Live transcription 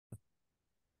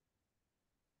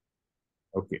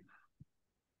Okay.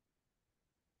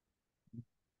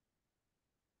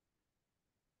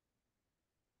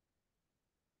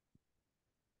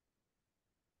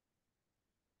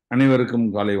 அனைவருக்கும்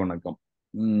காலை வணக்கம்.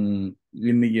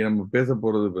 இன்னைக்கு நம்ம பேச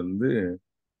போறது வந்து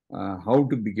how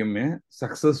to become a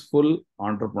successful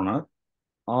ஆண்டர்பனர்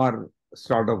R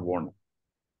start up owner.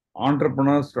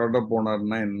 ஆண்டர்பனர் start up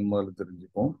ஓனர்னா என்ன முதல்ல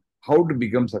தெரிஞ்சுப்போம். ஹவு டு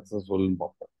பிகம் சக்சஸ்ஃபுல்னு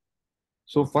பார்ப்போம்.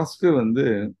 ஸோ ஃபர்ஸ்ட் வந்து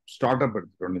ஸ்டார்ட் அப்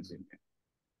எடுத்துட்டோம்னு வச்சுக்கோங்க.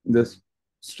 இந்த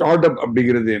ஸ்டார்ட் அப்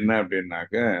அப்படிங்கிறது என்ன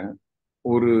அப்படின்னாக்க,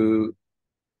 ஒரு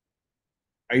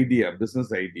ஐடியா,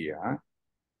 பிசினஸ் ஐடியா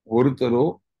ஒருத்தரோ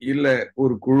இல்ல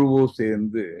ஒரு குழுவோ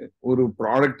சேர்ந்து ஒரு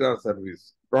ப்ராடக்ட் ஆர் சர்வீஸ்.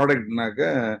 ப்ராடக்ட்னாக்க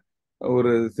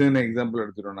ஒரு சின்ன எக்ஸாம்பிள்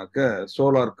எடுத்துட்டோம்னாக்க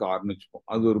சோலார் கார்னு வச்சுப்போம்.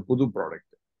 அது ஒரு புது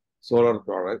product, solar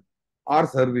product. R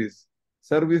service.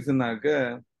 சர்வீஸ்னாக்க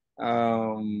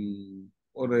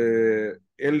ஒரு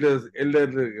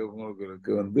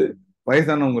எல்டர்களுக்கு வந்து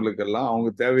வயசானவங்களுக்கெல்லாம் அவங்க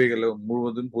தேவைகளை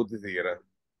முழுவதும் பூர்த்தி செய்கிறார்.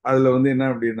 அதுல வந்து என்ன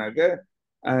அப்படின்னாக்க,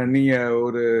 நீங்க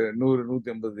ஒரு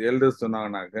 100-150 எல்டர்ஸ்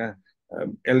சொன்னாங்கன்னாக்க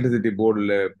எலக்ட்ரிசிட்டி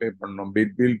போர்டில் பே பண்ணணும்,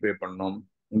 பில் பே பண்ணணும்,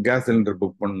 கேஸ் சிலிண்டர்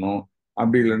புக் பண்ணணும்,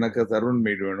 அப்படி இல்லைனாக்கா சர்வன்ட்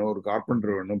மெய்டு வேணும், ஒரு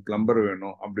கார்பெண்டர் வேணும், பிளம்பர்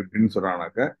வேணும், அப்படி இப்படின்னு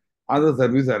சொல்றாங்கனாக்கா அதை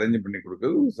சர்வீஸ் அரேஞ்ச் பண்ணி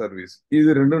கொடுக்குறது ஒரு சர்வீஸ்.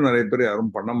 இது ரெண்டும் நிறைய பேர்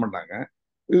யாரும் பண்ண மாட்டாங்க.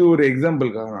 இது ஒரு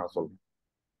எக்ஸாம்பிளுக்காக நான் சொல்றேன்.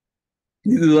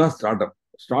 இதுதான் ஸ்டார்ட் அப்.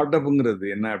 ஸ்டார்ட் அப்ங்கிறது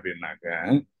என்ன அப்படின்னாக்க,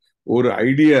 ஒரு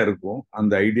ஐடியா இருக்கும்.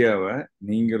 அந்த ஐடியாவை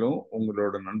நீங்களும்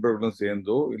உங்களோட நண்பர்களும்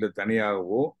சேர்ந்தோ இல்லை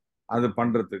தனியாகவோ அது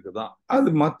பண்றதுக்கு தான். அது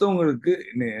மற்றவங்களுக்கு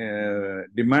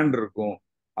டிமாண்ட் இருக்கும்,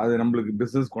 அது நம்மளுக்கு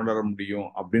பிசினஸ் கொண்டாட முடியும்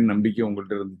அப்படின்னு நம்பிக்கை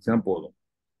உங்கள்கிட்ட இருந்துச்சுன்னா போதும்.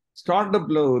 ஸ்டார்ட்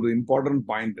அப்ல ஒரு இம்பார்ட்டன்ட்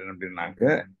பாயிண்ட் என்ன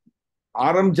அப்படின்னாக்க,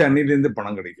 ஆரம்பிச்ச அன்னிலேருந்து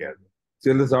பணம் கிடைக்காது.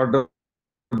 சில ஸ்டார்ட்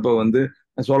அப் வந்து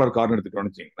சோலார் கார்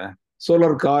எடுத்துக்கிட்டோம்னு வச்சுங்களேன்.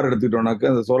 சோலார் கார்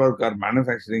எடுத்துக்கிட்டோம்னாக்க அந்த சோலார் கார்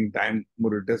மேனுஃபேக்சரிங் டைம்,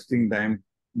 ஒரு டெஸ்டிங் டைம்,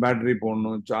 பேட்டரி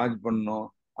போடணும், சார்ஜ் பண்ணணும்,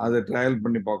 அதை ட்ரையல்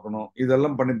பண்ணி பார்க்கணும்.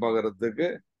 இதெல்லாம் பண்ணி பார்க்கறதுக்கு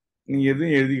நீங்க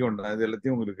எதுவும் எழுதிக்க வேண்டாம். இது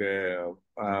எல்லாத்தையும் உங்களுக்கு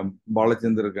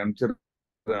பாலச்சந்தருக்கு அனுப்பிச்சு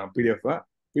பிடிஎஃப்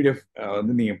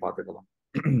வந்து நீங்க பார்த்துக்கலாம்.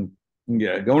 இங்க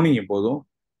கவனிங்க போதும்.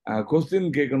 கொஸ்டின்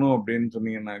கேட்கணும் அப்படின்னு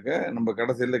சொன்னீங்கன்னாக்க நம்ம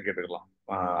கடைசியில கேட்டுக்கலாம்.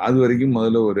 அது வரைக்கும்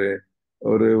முதல்ல ஒரு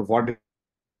ஒரு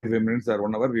 45 minutes R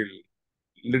 1 hour will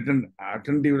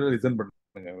அட்டென்டிவ்ல listen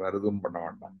பண்ணுங்க, வேற எதுவும் பண்ண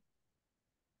வேண்டாம்.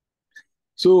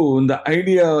 ஸோ இந்த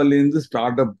ஐடியாவிலேருந்து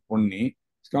ஸ்டார்ட் அப் பண்ணி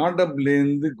ஸ்டார்ட்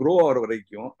அப்லேருந்து க்ரோ ஆகிற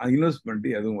வரைக்கும் இன்வெஸ்ட்மெண்ட்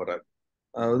எதுவும் வராது.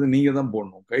 அதாவது நீங்க தான்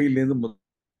போடணும், கையிலேருந்து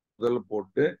முதல்ல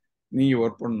போட்டு நீங்க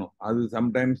ஒர்க் பண்ணணும். அது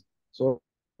சம்டைம்ஸ்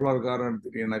சோலார் கார்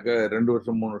எடுத்துட்டீங்கன்னாக்கா 2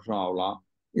 வருஷம் 3 வருஷம் ஆகலாம்.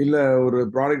 இல்ல ஒரு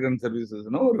ப்ராடக்ட் அண்ட்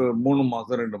சர்வீசஸ்னா ஒரு 3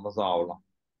 மாசம் 2 மாசம் ஆகலாம்.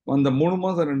 அந்த 3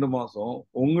 மாசம் 2 மாசம்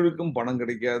உங்களுக்கும் பணம்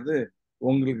கிடைக்காது.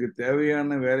 உங்களுக்கு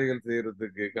தேவையான வேலைகள்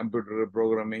செய்யறதுக்கு கம்ப்யூட்டர்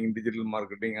ப்ரோக்ராமிங், டிஜிட்டல்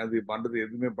மார்க்கெட்டிங் அது பண்றது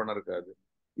எதுவுமே பணம் இருக்காது.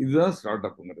 இதுதான் ஸ்டார்ட்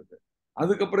அப்ங்கிறது.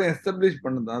 அதுக்கப்புறம் எஸ்டாப்ளிஷ்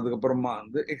பண்ணது, அதுக்கப்புறமா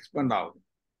வந்து எக்ஸ்பெண்ட் ஆகும்.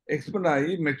 எக்ஸ்பெண்ட்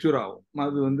ஆகி மெச்சூர் ஆகும்.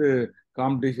 அது வந்து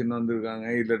காம்படிஷன் வந்திருக்காங்க,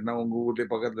 இல்லைன்னா உங்க ஊர்லயே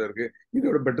பக்கத்துல இருக்கு,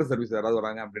 இதோட பெட்டர் சர்வீஸ் யாராவது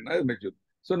வராங்க அப்படின்னா அது மெச்சூர்.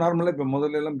 ஸோ நார்மலா இப்போ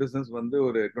முதல்ல எல்லாம் பிசினஸ் வந்து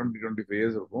ஒரு 20-25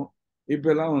 இயர்ஸ் இருக்கும். இப்போ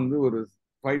எல்லாம் வந்து ஒரு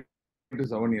 5 to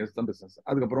 7 years தான் பிசினஸ்.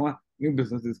 அதுக்கப்புறமா new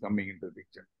business is coming in to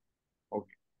picture.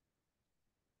 Okay.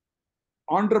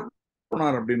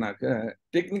 Entrepreneur அப்படின்னாக்க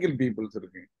டெக்னிக்கல் பீப்புள்ஸ்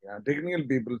இருக்கு. டெக்னிக்கல்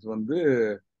பீப்புள்ஸ் வந்து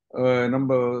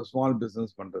நம்ம ஸ்மால்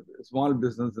பிசினஸ் பண்றது. ஸ்மால்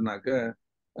பிசினஸ்னாக்க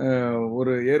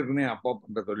ஒரு ஏற்கனவே அப்பா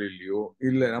பண்ற தொழிலையோ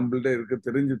இல்ல நம்மள்ட்ட இருக்க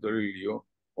தெரிஞ்ச தொழிலையோ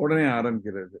உடனே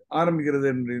ஆரம்பிக்கிறது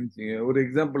ஒரு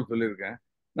எக்ஸாம்பிள் சொல்லியிருக்கேன்.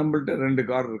 நம்மள்ட்ட 2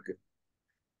 கார் இருக்கு.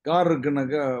 கார்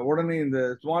இருக்குனாக்கா உடனே இந்த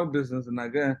ஸ்மால்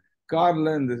பிசினஸ்னாக்க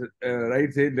கார்ல இந்த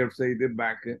right side left side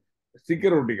bag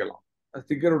sticker ஒட்டிக்கலாம்.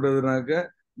 ஸ்டிக்கர் ஒட்டுறதுனாக்க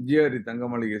ஜிஆர்இ தங்க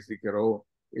மாளிகை ஸ்டிக்கரோ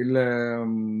இல்ல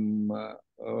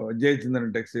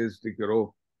ஜெயச்சந்திரன் டெக்ஸ்டைல் ஸ்டிக்கரோ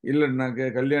இல்லைன்னாக்க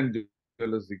கல்யாண்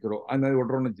ஜுவல்லர் ஸ்டிக்கரோ அந்த மாதிரி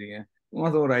ஒட்டுறோம்னு வச்சுங்க,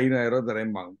 மாதம் ஒரு 5,000 ரூபாய்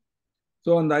தரேன்பாங்க.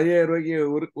 ஸோ அந்த 5,000 ரூபாய்க்கு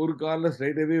ஒரு காரில்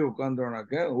ஸ்ட்ரைட்டாகவே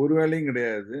உட்காந்தோம்னாக்க ஒரு வேலையும்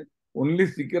கிடையாது. ஒன்லி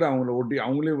ஸ்டிக்கர் அவங்களே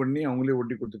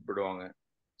ஒட்டி கொடுத்துட்டு போயிடுவாங்க.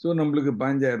 ஸோ நம்மளுக்கு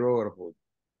 15,000 ரூபா வரப்போகுது.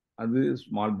 அது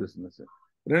ஸ்மால் பிஸ்னஸ்.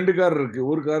 2 கார் இருக்கு,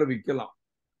 ஒரு காரை விற்கலாம்.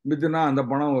 விற்றுனா அந்த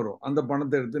பணம் வரும். அந்த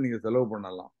பணத்தை எடுத்து நீங்கள் செலவு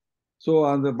பண்ணலாம். ஸோ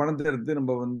அந்த பணத்தை எடுத்து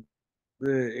நம்ம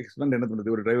வந்து எக்ஸ்பெண்ட் என்ன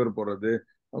பண்ணுறது, ஒரு டிரைவர் போடுறது,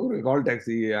 ஒரு கால்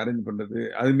டாக்ஸி அரேஞ்ச் பண்ணுறது,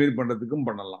 அதுமாரி பண்ணுறதுக்கும்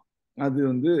பண்ணலாம். அது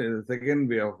வந்து செகண்ட்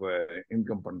வே ஆஃப்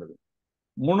இன்கம் பண்ணுறது.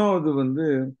 3வது வந்து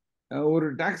ஒரு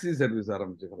டாக்ஸி சர்வீஸ்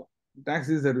ஆரம்பிச்சுக்கலாம்.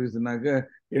 டாக்ஸி சர்வீஸ்னாக்க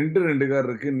என்கிட்ட 2 கார்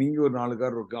இருக்கு, நீங்க ஒரு 4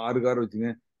 கார் இருக்கு, 6 கார்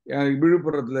வச்சுங்க.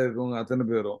 விழுப்புரத்துல இருக்கவங்க அத்தனை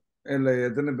பேரும் இல்லை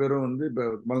எத்தனை பேரும் வந்து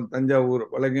இப்போ தஞ்சாவூர்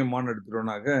வலங்கைமான்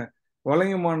எடுத்துட்டோம்னாக்க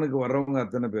வலங்கைமானுக்கு வர்றவங்க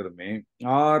அத்தனை பேருமே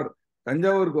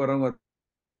தஞ்சாவூருக்கு வர்றவங்க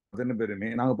அத்தனை பேருமே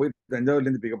நாங்கள் போய்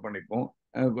தஞ்சாவூர்லேருந்து பிக்கப் பண்ணிப்போம்.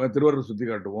 திருவாரூர் சுற்றி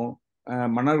காட்டுவோம்,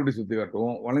 மன்னார்குடி சுற்றி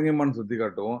காட்டுவோம், வலங்கைமான் சுற்றி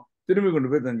காட்டுவோம், திரும்பி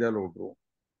கொண்டு போய் தஞ்சாவூர் விட்டுருவோம்.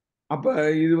 அப்ப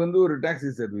இது வந்து ஒரு டாக்ஸி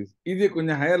சர்வீஸ். இதே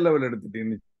கொஞ்சம் ஹையர் லெவல்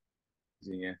எடுத்துட்டீங்கன்னு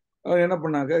வச்சுக்கங்க. அவர் என்ன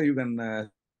பண்ணாங்க, you can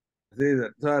say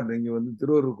that sir நீங்க வந்து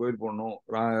திருவாரூர் கோயில் போகணும்,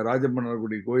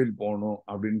 ராஜமன்னார்குடி கோயில் போகணும்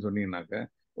அப்படின்னு சொன்னீங்கன்னாக்க,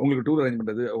 உங்களுக்கு டூர் அரேஞ்ச்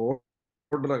பண்றது,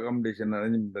 ஹோட்டல் அகாமடேஷன்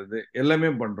அரேஞ்ச் பண்றது எல்லாமே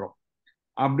பண்றோம்.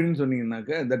 அப்படின்னு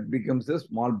சொன்னீங்கன்னாக்க that becomes a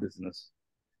small business.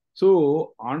 So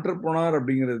entrepreneur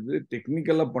அப்படிங்கிறது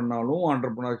டெக்னிக்கலா பண்ணாலும்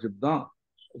ஆண்டர்பிரனர்ஷிப் தான்.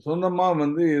 சொந்தமா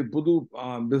வந்து புது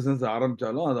பிசினஸ்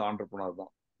ஆரம்பிச்சாலும் அது ஆண்டர்பிரனர்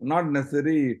தான். நாட்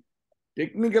நெசசரி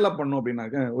டெக்னிக்கலா பண்ணோம்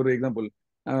அப்படின்னாக்க, ஒரு எக்ஸாம்பிள்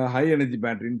ஹை எனர்ஜி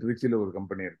பேட்டரின்னு திருச்சியில ஒரு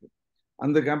கம்பெனி இருக்கு.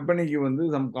 அந்த கம்பெனிக்கு வந்து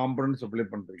சம் காம்பனன்ட் சப்ளை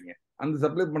பண்றீங்க. அந்த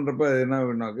சப்ளை பண்றப்ப என்ன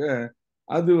ஆகுனாக்க,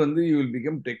 அது வந்து யூ வில்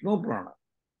பிகம் டெக்னோபிரானர்.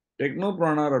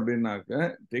 டெக்னோபிரானர் அப்படின்னாக்க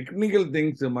டெக்னிக்கல்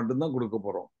திங்ஸ் மட்டும் தான் கொடுக்க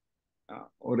போறோம். அ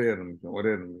ஒரே ஒரு நிமிஷம்,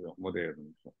 ஒரே ஒரு நிமிஷம், ஒரே ஒரு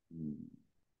நிமிஷம்.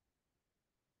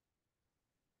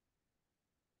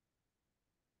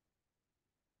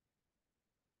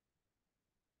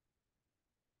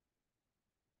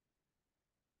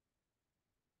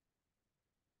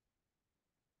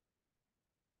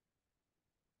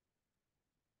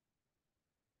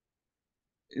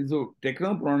 ஸோ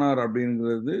டெக்னோபிரானர்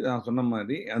அப்படிங்கிறது நான் சொன்ன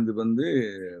மாரி, அது வந்து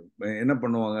என்ன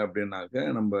பண்ணுவாங்க அப்படின்னாக்க,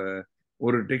 நம்ப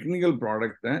ஒரு டெக்னிக்கல்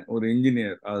ப்ராடக்ட்ட ஒரு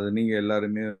இன்ஜினியர், அது நீங்க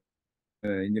எல்லாருமே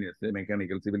engineers,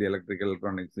 mechanical, civil, electrical,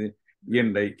 electronics,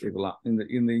 இ&ஐ இதெல்லாம். இந்த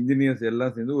இந்த இன்ஜினியர்ஸ்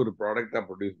எல்லாம் சேர்ந்து ஒரு ப்ராடக்ட்டா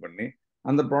ப்ரொடியூஸ் பண்ணி,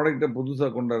 அந்த ப்ராடக்ட்ட புதுசா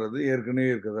கொண்டாடுறது,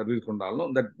 ஏற்கனவே இருக்க சர்வீஸ்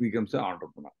கொண்டாலும் that becomes a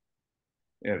entrepreneur.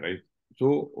 Right. So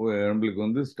நம்மளுக்கு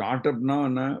வந்து ஸ்டார்ட் அப்னா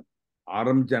என்ன,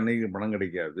 ஆரம்பிச்ச அன்னைக்கு பணம்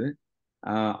கிடைக்காது.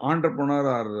 ஆண்டர்பிரினர்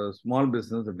ஆர் ஸ்மால்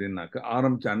பிசினஸ் அப்படின்னாக்க,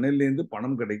 ஆரம்பிச்ச அன்னையிலேருந்து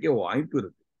பணம் கிடைக்க வாய்ப்பு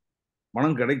இருக்கு.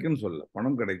 பணம் கிடைக்கும்னு சொல்லல.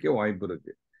 பணம் கிடைக்க வாய்ப்பு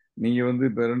இருக்கு. நீங்க வந்து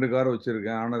இப்ப 2 கார்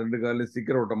வச்சிருக்கேன். ஆனா 2 கார்லயும்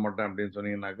ஸ்டிக்கர் ஒட்ட மாட்டேன் அப்படின்னு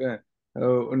சொன்னீங்கன்னாக்க,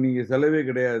 நீங்க செலவே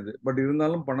கிடையாது. பட்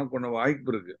இருந்தாலும் பணம் கொள்ள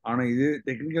வாய்ப்பு இருக்கு. ஆனா இது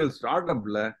டெக்னிக்கல் ஸ்டார்ட்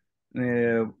அப்ல அ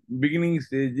பிகினிங்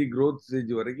ஸ்டேஜ், குரோத்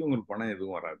ஸ்டேஜ் வரைக்கும் உங்களுக்கு பணம்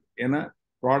எதுவும் வராது. ஏன்னா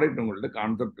ப்ராடக்ட் உங்கள்ட்ட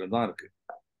கான்செப்ட் தான் இருக்கு.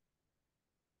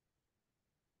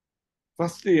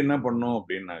 ஃபர்ஸ்ட் என்ன பண்ணோம்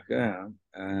அப்படின்னாக்க,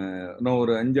 அ நான்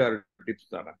ஒரு 5, 6 டிப்ஸ்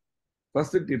தரேன்.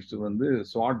 ஃபர்ஸ்ட் டிப்ஸ் வந்து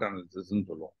ஸ்வாட் அனாலிசிஸ்ன்னு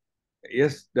சொல்லுவோம்.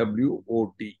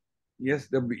 எஸ்டபிள்யூஓடி.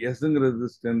 எஸ்ங்கிறது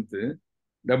strength,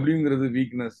 டபிள்யூங்கிறது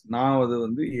weakness. நான் அதை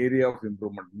வந்து ஏரியா ஆஃப்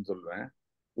இம்ப்ரூவ்மெண்ட்னு சொல்வேன்.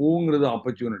 ஓங்கிறது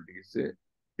ஆப்பர்ச்சுனிட்டிஸ்,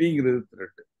 டிங்கிறது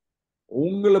த்ரெட்.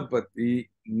 உங்களை பத்தி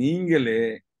நீங்களே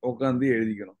உட்காந்து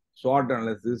எழுதிக்கணும். ஸ்வாட்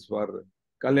அனாலிசிஸ் ஃபார்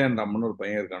கல்யாண் ராமன் ஒரு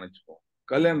பையன் இருக்கான்னு வச்சுப்போம்.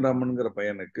 கல்யாண் ராமன்ங்கிற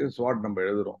பையனுக்கு ஸ்வாட் நம்ம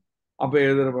எழுதுறோம். அப்ப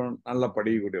எழுதுறப்ப நல்லா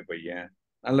படிக்கக்கூடிய பையன்,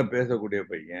 நல்லா பேசக்கூடிய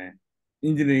பையன்,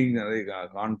 இன்ஜினியரிங் நிறைய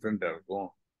கான்ஃபிடண்டா இருக்கும்.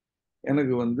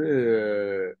 எனக்கு வந்து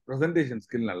ப்ரெசன்டேஷன்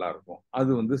ஸ்கில் நல்லா இருக்கும்.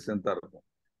 அது வந்து ஸ்ட்ரென்த்தா இருக்கும்.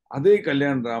 அதே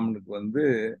கல்யாண் ராமனுக்கு வந்து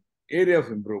ஏரியா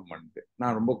ஆஃப் இம்ப்ரூவ்மெண்ட்.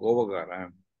 நான் ரொம்ப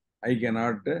கோபக்காரன். I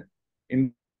cannot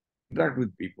interact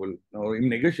with people.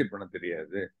 Negotiate பண்ண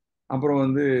தெரியாது. அப்புறம்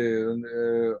வந்து வந்து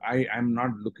I am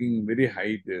not looking very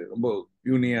height. ரொம்ப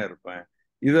பியூனியா இருப்பேன்.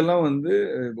 இதெல்லாம் வந்து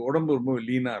உடம்பு ரொம்ப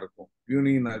லீனா இருக்கும்.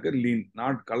 பியூனினாக்க லீன்,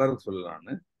 நாட் கலர்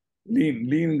சொல்லலான்னு.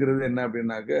 லீன்ங்கிறது என்ன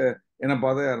அப்படின்னாக்க, என்ன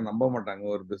பார்த்தா யாரும் நம்ப மாட்டாங்க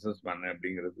ஒரு பிசினஸ் மேன்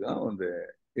அப்படிங்கிறது தான் வந்து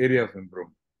ஏரியா ஆஃப்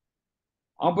இம்ப்ரூவ்மெண்ட்.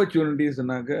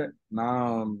 ஆப்பர்ச்சுனிட்டிஸ்னாக்க,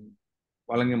 நான்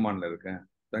வலங்கைமான்ல இருக்கேன்,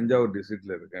 தஞ்சாவூர்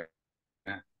டிஸ்ட்ரிக்ட்ல இருக்கேன்,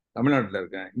 தமிழ்நாட்டுல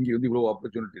இருக்கேன். இங்க வந்து இவ்வளவு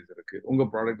ஆப்பர்ச்சுனிட்டிஸ் இருக்கு. உங்க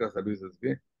ப்ராடக்ட் ஆர்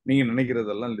சர்வீசஸ்க்கு நீங்க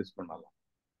நினைக்கிறதெல்லாம் லிஸ்ட் பண்ணலாம்.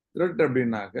 த்ரெட்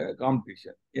அப்படின்னாக்க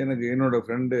காம்படிஷன். எனக்கு என்னோட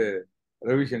ஃப்ரெண்டு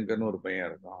ரவிசங்கர்னு ஒரு பையன்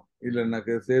இருக்கான்.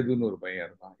 இல்லைன்னாக்க சேதுன்னு ஒரு பையன்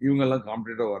இருக்கான். இவங்கெல்லாம்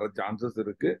காம்படிட்டா வர சான்சஸ்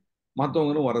இருக்கு.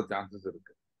 மற்றவங்களும் வர சான்சஸ்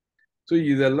இருக்கு. ஸோ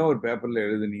இதெல்லாம் ஒரு பேப்பர்ல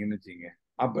எழுதுனீங்கன்னு வச்சுங்க.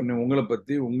 அப்ப உங்களை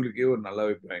பத்தி உங்களுக்கே ஒரு நல்ல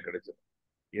அபிப்பிராயம் கிடைச்சிடும்.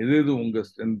 எது எது உங்க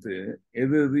ஸ்ட்ரென்த்து,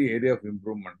 எது எது ஏரியா ஆஃப்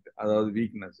இம்ப்ரூவ்மெண்ட், அதாவது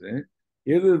வீக்னஸ்,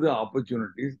 எது எது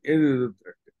ஆப்பர்ச்சுனிட்டிஸ், எது எது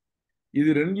த்ரெட்.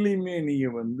 இது ரெண்டுலையுமே நீங்க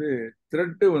வந்து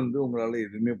த்ரெட் வந்து உங்களால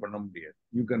எதுவுமே பண்ண முடியாது.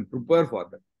 You can prepare for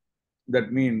that.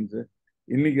 That means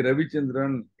இன்னைக்கு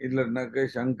ரவிச்சந்திரன் இல்லைனாக்க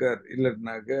சங்கர்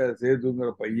இல்லைனாக்க சேதுங்கிற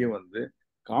பையன் வந்து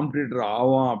காம்படிட்டர்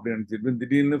ஆவான் அப்படின்னு நினைச்சிட்டு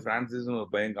திடீர்னு பிரான்சிஸ் ஒரு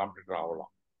பையன் காம்படிட்டர்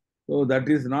ஆகலாம். So that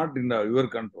is not in your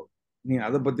control. நீ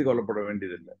அதை பத்தி கொல்லப்பட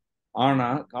வேண்டியதில்லை. ஆனா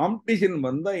காம்படிஷன்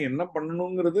வந்தா என்ன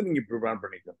பண்ணணுங்கிறது நீங்க ப்ரிப்பேர்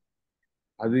பண்ணிக்கணும்.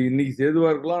 அது இன்னைக்கு சேதுவா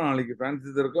இருக்கலாம், நாளைக்கு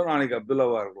பிரான்சிஸ் இருக்கலாம், நாளைக்கு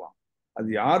அப்துல்லாவா இருக்கலாம். அது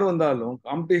யார் வந்தாலும்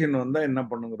காம்படிஷன் வந்தா என்ன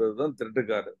பண்ணுங்கிறது தான்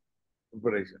த்ரெட்டுக்காரு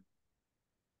ப்ரிப்பரேஷன்.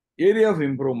 ஏரியா ஆஃப்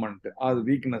இம்ப்ரூவ்மெண்ட் அது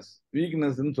வீக்னஸ்.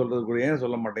 வீக்னஸ்ன்னு சொல்றது கூட ஏன்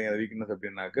சொல்ல மாட்டேங்க வீக்னஸ்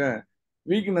அப்படின்னாக்க,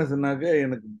 வீக்னஸ்னாக்க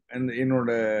எனக்கு என்னோட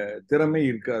திறமை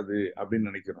இருக்காது அப்படின்னு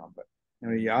நினைக்கிறோம். அப்ப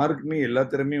யாருக்குமே எல்லா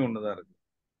திறமையும் ஒண்ணுதான் இருக்கு.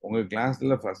 உங்க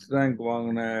கிளாஸ்ல ஃபர்ஸ்ட் ரேங்க்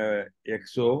வாங்கின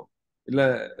எக்ஸோ இல்ல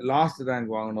லாஸ்ட்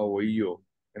ரேங்க் வாங்கின ஒய்யோ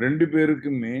 2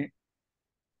 பேருக்குமே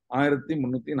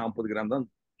 1340 கிராம் தான்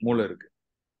மூளை இருக்கு.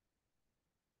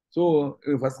 ஸோ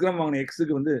ஃபர்ஸ்ட் கிராம் வாங்கின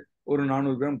எக்ஸுக்கு வந்து ஒரு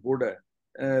 400 கிராம் கூட,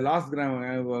 லாஸ்ட் கிராம்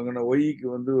வாங்கின ஒய்க்கு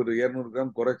வந்து ஒரு 200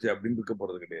 கிராம் குறைச்சு அப்படின்னு இருக்க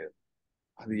போறது கிடையாது.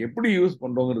 அது எப்படி யூஸ்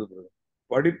பண்றோங்கிறது.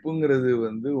 படிப்புங்கிறது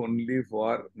வந்து ஒன்லி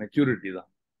ஃபார் மெச்சூரிட்டி தான்.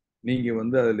 நீங்க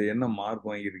வந்து அதுல என்ன மார்க்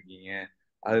வாங்கியிருக்கீங்க,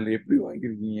 அதுல எப்படி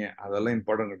வாங்கியிருக்கீங்க, அதெல்லாம்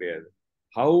இம்பார்ட்டன்ட் கிடையாது.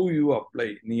 How you apply.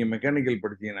 நீங்க மெக்கானிக்கல்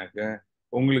படிச்சீங்கன்னாக்க,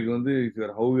 உங்களுக்கு வந்து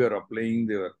how you are applying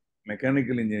your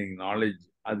mechanical engineering knowledge,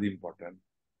 அது இம்பார்ட்டன்ட்.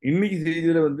 இன்னைக்கு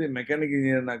ஸ்டேஜ்ல வந்து மெக்கானிக்கல்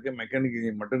இன்ஜினியர்னாக்க மெக்கானிக்கல்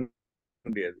இன்ஜினியர் மட்டும்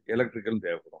கிடையாது, எலக்ட்ரிக்கல்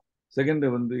தேவைப்படும். செகண்ட்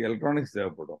வந்து எலக்ட்ரானிக்ஸ்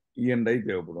தேவைப்படும், இஎன்ஐ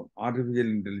தேவைப்படும்,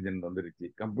 ஆர்டிபிஷியல் இன்டெலிஜென்ஸ் வந்துருச்சு,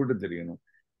 கம்ப்யூட்டர் தெரியணும்.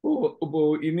 இப்போ இப்போ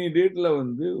இன்னி டேட்ல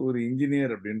வந்து ஒரு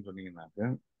இன்ஜினியர் அப்படின்னு சொன்னீங்கன்னாக்க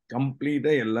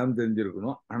கம்ப்ளீட்டா எல்லாம்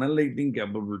தெரிஞ்சிருக்கணும். அனலைட்டிங்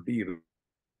கேப்பபிலிட்டி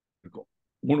இருக்கும்.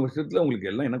 3 வருஷத்துல உங்களுக்கு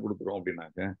எல்லாம் என்ன கொடுக்குறோம்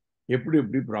அப்படின்னாக்க, எப்படி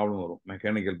எப்படி ப்ராப்ளம் வரும்.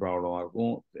 மெக்கானிக்கல் ப்ராப்ளமா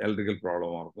இருக்கும், எலக்ட்ரிக்கல்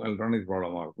ப்ராப்ளமா இருக்கும், எலக்ட்ரானிக்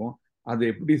ப்ராப்ளமா இருக்கும். அதை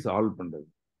எப்படி சால்வ் பண்றது?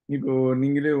 இப்போ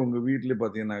நீங்களே உங்க வீட்ல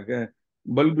பார்த்தீங்கன்னாக்க,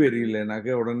 பல்ப்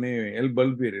எரியலைனாக்க உடனே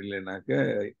பல்ப் எரியலைனாக்க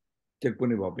செக்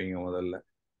பண்ணி பார்ப்பீங்க முதல்ல.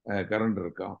 கரண்ட்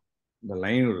இருக்கா? இந்த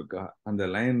லைன் இருக்கா? அந்த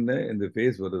லைன்ல இந்த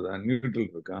ஃபேஸ் வருதா? நியூட்ரல்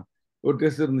இருக்கா? ஒரு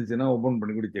டெஸ்ட் இருந்துச்சுன்னா ஓப்பன்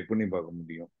பண்ணி கூட செக் பண்ணி பார்க்க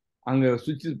முடியும். அங்க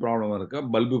சுவிட்ச் ப்ராப்ளம் இருக்கா?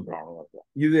 பல்பு ப்ராப்ளம் இருக்கா?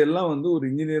 இது எல்லாம் வந்து ஒரு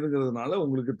இன்ஜினியருங்கிறதுனால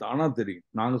உங்களுக்கு தானா தெரியும்.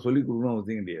 நாங்க சொல்லிக் கொடுக்கணும்னு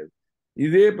அவசியம் கிடையாது.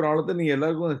 இதே ப்ராப்ளத்த நீங்க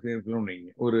எல்லாருக்கும் இருக்கணும்னு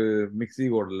வைங்க. ஒரு மிக்ஸி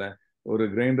ஓடல, ஒரு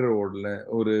கிரைண்டர் ஓடல,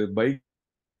 ஒரு பைக்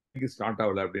ஸ்டார்ட்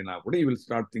ஆகல அப்படின்னா கூட யூ வில்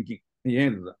ஸ்டார்ட் திங்கிங். ஏன்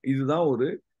இதுதான்? இதுதான் ஒரு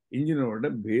இன்ஜினியரோட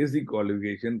பேசிக்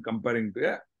qualification comparing to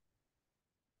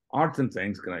arts and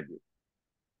science graduate.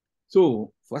 So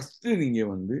first நீங்க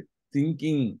வந்து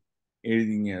திங்கிங்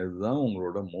எழுதிங்க. அதுதான்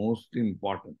உங்களோட மோஸ்ட்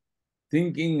இம்பார்ட்டன்ட்.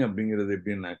 திங்கிங் அப்படிங்கிறது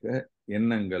எப்படின்னாக்க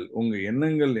எண்ணங்கள். உங்க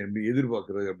எண்ணங்கள் எப்படி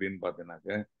எதிர்பார்க்கறது அப்படின்னு பார்த்தீங்கன்னாக்க,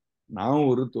 நான்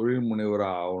ஒரு தொழில் முனைவரா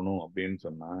ஆகணும் அப்படின்னு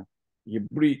சொன்னா,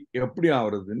 எப்படி எப்படி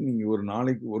ஆவறதுன்னு நீங்க ஒரு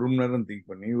நாளைக்கு 1 மணி நேரம் திங்க்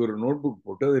பண்ணி ஒரு நோட் புக்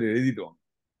போட்டு அதில எழுதிட்டு வாங்க.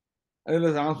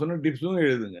 அதில நான் சொன்ன டிப்ஸும்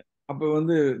எழுதுங்க. அப்ப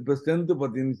வந்து இப்ப ஸ்ட்ரென்த்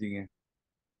பார்த்தீங்கன்னு வச்சுக்கங்க,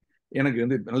 எனக்கு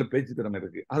வந்து நல்ல பேச்சு திறமை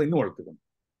இருக்கு. அத இன்னும் வளர்த்துக்கணும்.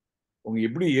 உங்க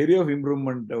எப்படி ஏரியா ஆஃப்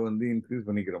இம்ப்ரூவ்மெண்ட்ட வந்து இன்கிரீஸ்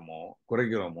பண்ணிக்கிறோமோ,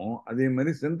 குறைக்கிறோமோ, அதே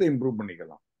மாரி ஸ்ட்ரென்த்த இம்ப்ரூவ்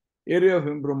பண்ணிக்கலாம். ஏரியா ஆஃப்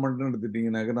இம்ப்ரூவ்மெண்ட்ன்னு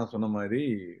எடுத்துட்டீங்கன்னாக்க, நான் சொன்ன மாரி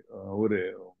ஒரு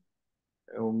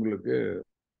உங்களுக்கு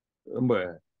ரொம்ப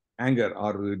anchor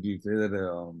R it is either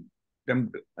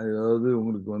tempt, அதாவது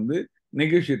உங்களுக்கு வந்து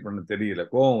நெகோஷியேட் பண்ண தெரியல.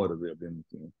 கோவம் வருது அப்படின்னு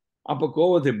வச்சுக்கங்க. அப்ப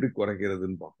கோவத்த எப்படி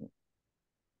குறைக்கிறதுன்னு பார்க்கணும்.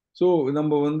 ஸோ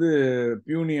நம்ம வந்து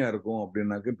பியூனியா இருக்கோம்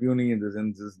அப்படின்னாக்க, பியூனி இன் த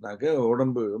சென்சஸ்னாக்க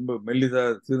உடம்பு ரொம்ப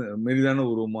மெலிதான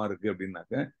உருவமா இருக்கு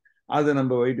அப்படின்னாக்க, அத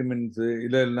நம்ம வைட்டமின்ஸ்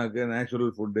இல்லனாக்க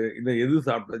நேச்சுரல் ஃபுட் இல்ல எது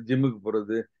சாப்பிட்டா ஜிம்முக்கு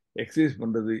போறது, எக்சர்சைஸ்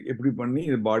பண்றது, எப்படி பண்ணி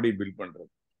பாடி பில்ட்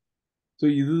பண்றது. ஸோ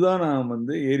இதுதான் நான்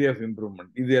வந்து ஏரியா ஆஃப்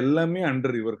இம்ப்ரூவ்மென்ட். இது எல்லாமே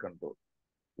அண்டர் யுவர் கண்ட்ரோல்.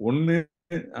 ஒண்ணு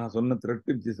நான் சொன்ன thread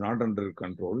which is not under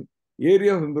control.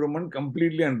 Area of improvement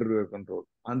completely under your control.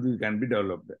 And it can be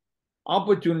developed.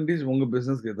 Opportunities உங்க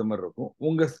பிசினஸ்க்கு ஏத்த மாரி இருக்கும்.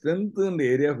 உங்க strength and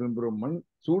area of improvement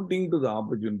shooting two the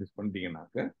opportunities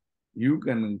பண்ணிட்டீங்கன்னாக்க, you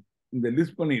can இந்த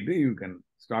list பண்ணிட்டு you can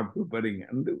start preparing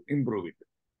and improve it.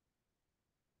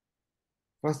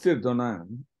 First எடுத்தோம்னா,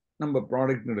 நம்ம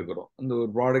ப்ராடக்ட்ன்னு எடுக்கிறோம். அந்த ஒரு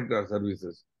ப்ராடக்ட் ஆர்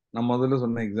சர்வீசஸ். நான் முதல்ல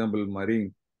சொன்ன எக்ஸாம்பிள் மாரி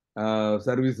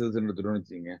சர்வீசஸ்ன்னு எடுத்துட்டோம்னு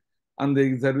வச்சுக்கங்க. அந்த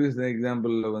சர்வீஸ்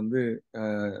எக்ஸாம்பிள்ல வந்து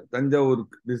தஞ்சாவூர்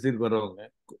டிஸ்ட்ரிக்ட் வர்றவங்க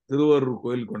திருவாரூர்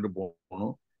கோயில் கொண்டு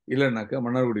போகணும். இல்லைனாக்கா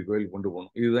மன்னார்குடி கோயில் கொண்டு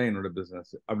போகணும். இதுதான் என்னோட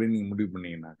பிசினஸ் அப்படின்னு நீங்க முடிவு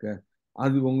பண்ணீங்கன்னாக்க,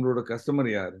 அது உங்களோட கஸ்டமர்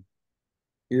யாரு?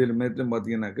 இதுல மேற்கொண்டு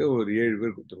பார்த்தீங்கன்னாக்க ஒரு 7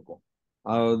 பேர் குடுத்துருக்கோம்.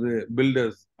 அதாவது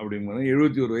பில்டர்ஸ் அப்படிங்கிறது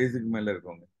 71 வயசுக்கு மேல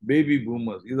இருக்கவங்க. பேபி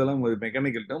பூமர்ஸ் இதெல்லாம் ஒரு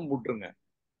மெக்கானிக்கல் டேர்ம் விட்டுருங்க.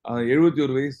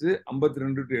 71 வயசு,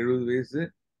 52 டூ 70 வயசு,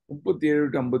 37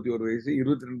 டூ 51 வயசு,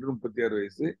 22 டூ 36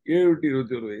 வயசு, 7 டூ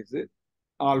 21 வயசு,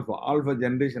 ஆல்பா. ஆல்பா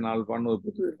ஜெனரேஷன் ஆல்பான்னு ஒரு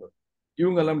 10 பேர்.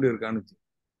 இவங்க எல்லாம் இப்படி இருக்கான்னு வச்சுக்கங்க.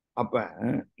 அப்ப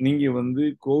நீங்க வந்து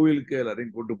கோவிலுக்கு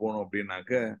எல்லாரையும் கூட்டு போகணும்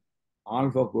அப்படின்னாக்க,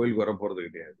 ஆல்பா கோயிலுக்கு வரப்போறது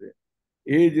கிடையாது.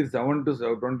 ஏஜ் 7 டூ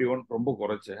 21 ரொம்ப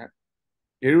குறைச்சேன்.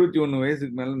 71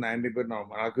 வயசுக்கு மேல 90 பேர்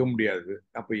நான் மறக்க முடியாது.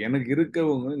 அப்ப எனக்கு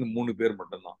இருக்கவங்க இந்த 3 பேர்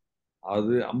மட்டும்தான்.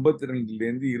 அது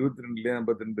 52லேருந்து 22லேருந்து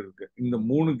 52 இருக்கு. இந்த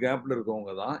 3 கேப்ல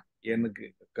இருக்கவங்க தான் எனக்கு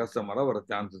கஸ்டமரா வர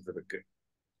சான்சஸ் இருக்கு.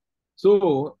 ஸோ,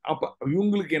 அப்ப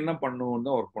இவங்களுக்கு என்ன பண்ணணும்னு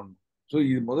தான் ஒர்க் பண்ணணும். ஸோ,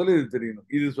 இது முதல்ல இது தெரியணும்.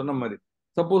 இது சொன்ன மாரி.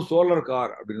 சப்போஸ் சோலார்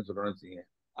கார் அப்படின்னு சொல்றோம்னு வச்சுக்கங்க.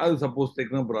 அது suppose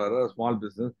techno ப்ராரா small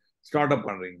business start up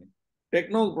பண்றீங்க.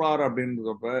 டெக்னோ ப்ரார்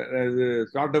அப்படின்றப்ப இது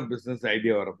ஸ்டார்ட் அப் பிசினஸ்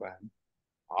ஐடியா வரப்ப,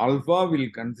 alpha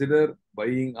will consider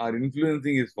buying R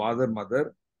influencing his father, mother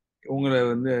உங்கள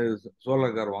வந்து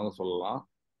சோலார் கார் வாங்க சொல்லலாம்.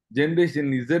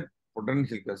 Generation Z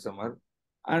potential customer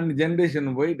and generation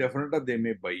Y டெஃபினட்டா தே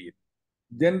மே பை இட்.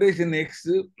 ஜெனரேஷன்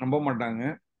எக்ஸ் நம்ப மாட்டாங்க.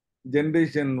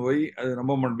 ஜெனரேஷன் ஒய் அது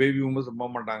நம்ப மாட்டாங்க. பேபி பூமர்ஸ் நம்ப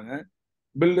மாட்டாங்க.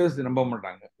 பில்டர்ஸ் நம்ப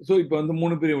மாட்டாங்க. ஸோ இப்போ வந்து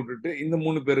 3 பேரையும் விட்டுட்டு இந்த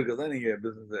 3 பேருக்கு தான் நீங்க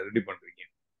பிசினஸ் ரெடி பண்றீங்க.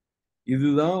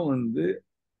 இதுதான் வந்து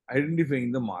ஐடென்டிஃபைங்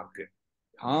த மார்க்கெட்.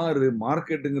 யாரு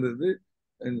மார்க்கெட்டுங்கிறது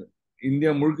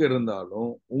இந்தியா முழுக்க இருந்தாலும்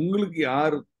உங்களுக்கு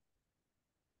யார்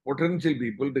potential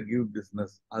people to give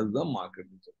business, அதுதான்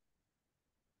மார்க்கெட்.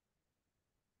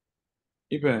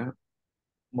 இப்ப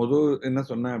முதல் என்ன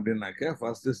சொன்னேன் அப்படின்னாக்க,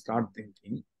 ஃபர்ஸ்ட் ஸ்டார்ட்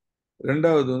திங்கிங்,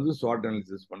 ரெண்டாவது வந்து ஸ்வாட்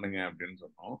அனாலிசிஸ் பண்ணுங்க அப்படின்னு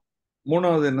சொன்னோம்.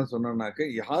 மூணாவது என்ன சொன்னோம்னாக்க,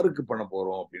 யாருக்கு பண்ண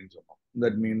போறோம் அப்படின்னு சொன்னோம்.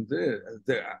 தட் மீன்ஸ்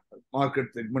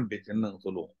மார்க்கெட் செக்மெண்டேஷன் நாங்க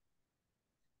சொல்லுவோம்.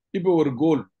 இப்போ ஒரு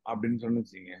கோல் அப்படின்னு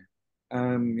சொன்னிச்சிங்க,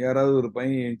 யாராவது ஒரு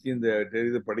பையன் எழுச்சி இந்த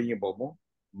இது படிங்க பார்ப்போம்.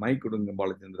 மைக் கொடுங்க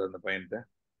பாலச்சந்திரன் அந்த பையன்கிட்ட.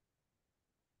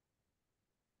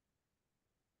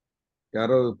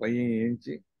 யாராவது பையன்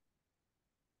எழுச்சி,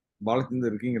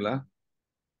 பாலச்சந்திரன் இருக்கீங்களா?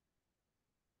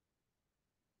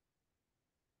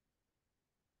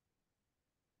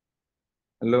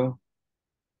 ஹலோ,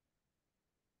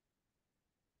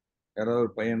 யாராவது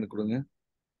ஒரு பையன் கொடுங்க.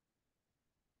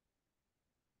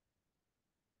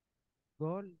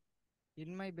 Goal in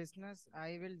my business,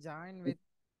 I will join with.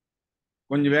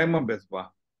 கொஞ்சம் வேகமா பேசுப்பா.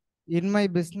 In my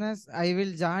business, I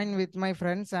will join with my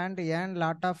friends and earn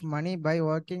lot of money by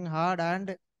working hard and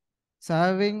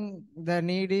serving the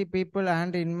needy people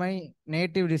and in my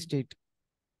native district.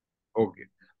 Okay,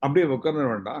 அப்படியே உட்கார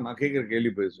வேண்டாம். நான் கேட்கிற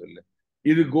கேள்வி போய் சொல்லு.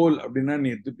 இது கோல் அப்படின்னா நீ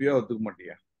ஒத்துப்பியா ஒத்துக்க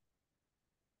மாட்டியா?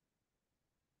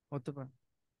 ஒத்துப்பேன்.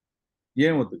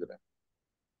 ஏன் ஒத்துக்கிற?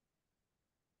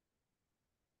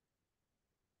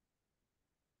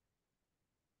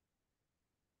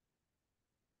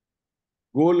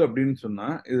 கோல் அப்படின்னு சொன்னா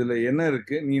இதுல என்ன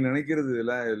இருக்கு, நீ நினைக்கிறது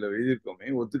இதெல்லாம் இதுல எழுதியிருக்கோமே,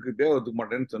 ஒத்துக்கிட்டே ஒத்துக்க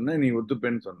மாட்டேன்னு சொன்ன, நீ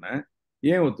ஒத்துப்பேன்னு சொன்ன,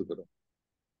 ஏன் ஒத்துக்கிற?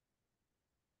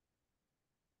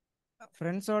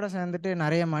 ஃப்ரெண்ட்ஸோட சேர்ந்துட்டு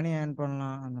நிறைய மணி ஏர்ன்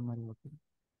பண்ணலாம் அந்த மாதிரி. Okay,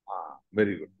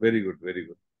 very good, very good, very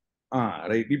good.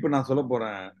 Right. இப்ப நான் சொல்ல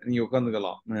போறேன், நீங்க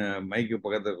உட்காந்துக்கலாம். மைக்கு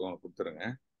பக்கத்துல கொடுத்துருங்க.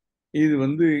 இது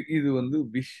வந்து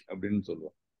விஷ் அப்படின்னு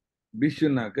சொல்லுவோம்.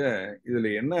 விஷனாக்க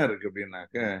இதுல என்ன இருக்கு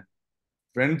அப்படின்னாக்க,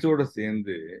 ஃப்ரெண்ட்ஸோட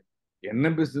சேர்ந்து என்ன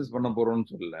பிசினஸ் பண்ண போறோம்னு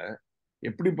சொல்லல,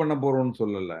 எப்படி பண்ண போறோம்னு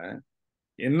சொல்லல,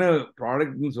 என்ன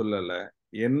ப்ராடக்ட்னு சொல்லல,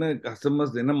 என்ன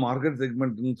கஸ்டமர்ஸ், என்ன மார்க்கெட்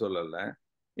செக்மெண்ட்னு சொல்லல,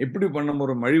 எப்படி பண்ண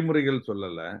போற வழிமுறைகள்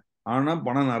சொல்லல. ஆனா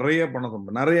பணம் நிறைய பணம்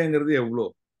நிறையங்கிறது எவ்வளோ?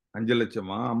 5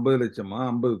 லட்சமா, 50 லட்சமா,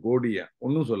 50 கோடியா?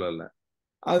 ஒன்னும் சொல்லல.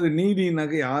 அது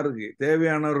நீதினாக்க யாருக்கு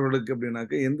தேவையானவர்களுக்கு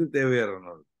அப்படின்னாக்க எந்த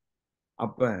தேவையானவர்கள்?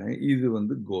 அப்ப இது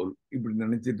வந்து கோல். இப்படி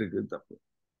நினைச்சிட்டு இருக்கிறது தப்பு.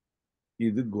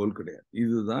 இது கோல் கிடையாது.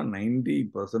 இதுதான்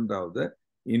 90% of the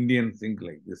Indian think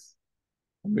like this.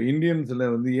 நம்ம இந்தியன்ஸ்ல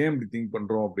வந்து ஏன் இப்படி திங்க்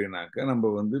பண்றோம் அப்படின்னாக்க, நம்ம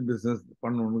வந்து பிசினஸ்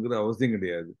பண்ணணுங்கிற அவசியம்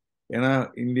கிடையாது. ஏன்னா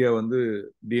இந்தியா வந்து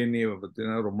டிஎன்ஏ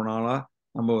பத்தினா ரொம்ப நாளா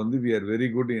நம்ம வந்து we are very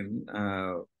good in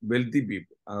wealthy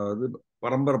people, அதாவது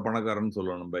பரம்பரை பணக்காரன்னு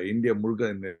சொல்லுவோம். நம்ம இந்தியா முழுக்க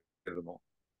இருந்தோம்.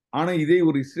 ஆனா இதே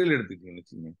ஒரு இஸ்ரேல் எடுத்துக்கிட்டீங்கன்னு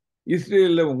வச்சுக்கோங்க.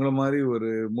 இஸ்ரேல்ல உங்களை மாதிரி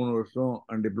ஒரு 3 வருஷம்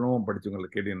டிப்ளமோ படிச்சவங்களை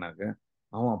கேட்டீங்கன்னாக்க,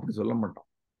 அவன் அப்படி சொல்ல மாட்டான்.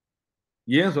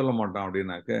 ஏன் சொல்ல மாட்டான்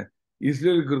அப்படின்னாக்க,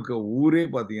 இஸ்ரேலுக்கு இருக்க ஊரே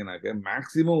பார்த்தீங்கன்னாக்க,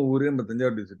 மேக்சிமம் ஊரே நம்ம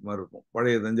தஞ்சாவூர் டிஸ்ட்ரிக்ட் மாதிரி இருக்கும்.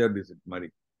 பழைய தஞ்சாவூர் டிஸ்ட்ரிக்ட் மாதிரி.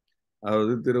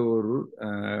 அதாவது திருவாரூர்,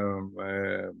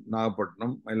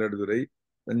 நாகப்பட்டினம், மயிலாடுதுறை,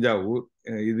 தஞ்சாவூர்,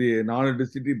 இது 4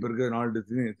 டிஸ்ட்ரிக்ட். இப்ப இருக்கிற 4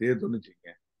 டிஸ்ட்ரிக்ட் சேர்த்துன்னு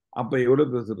வச்சுக்கோங்க. அப்ப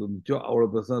எவ்வளவு பெருசு இருந்துச்சோ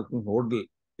அவ்வளவு பெருசா இருக்கும் ஹோட்டல்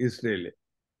இஸ்ரேலு.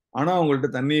 ஆனா அவங்கள்ட்ட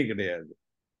தண்ணியே கிடையாது.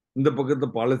 இந்த பக்கத்து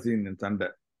பாலஸ்தீன் சண்டை.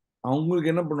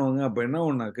 அவங்களுக்கு என்ன பண்ணுவாங்க, அப்ப என்ன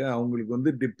ஒண்ணாக்க, அவங்களுக்கு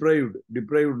வந்து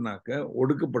டிப்ரைவ்டுனாக்க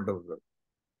ஒடுக்கப்பட்டவர்கள்.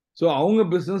 சோ அவங்க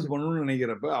பிசினஸ் பண்ணணும்னு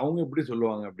நினைக்கிறப்ப அவங்க எப்படி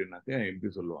சொல்லுவாங்க அப்படின்னாக்க, எப்படி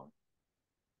சொல்லுவாங்க,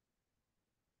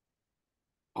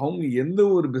 அவங்க எந்த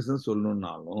ஒரு பிசினஸ்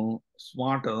சொல்லணும்னாலும்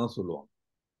ஸ்மார்ட்டா தான் சொல்லுவாங்க.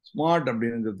 ஸ்மார்ட்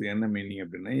அப்படிங்கிறது என்ன மீனிங்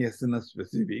அப்படின்னா, எஸ்னா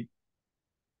specific,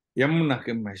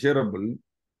 எம்னாக்க measurable,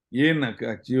 ஏனாக்க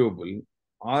achievable,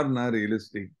 ஆர்னா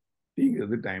realistic,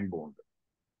 டிங்கிறது time bound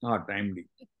timely.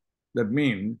 That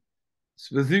mean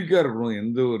ஸ்பெசிஃபிக்கா இருக்கணும்.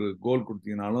 எந்த ஒரு கோல்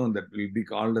கொடுத்தீங்கனாலும் that will be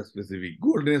called a specific.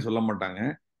 கோல்டே சொல்ல மாட்டாங்க.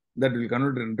 That will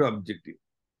convert into objective.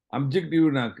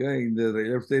 அப்ஜெக்டிவ்னாக்க இந்த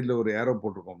லெஃப்ட் சைட்ல ஒரு ஏரோ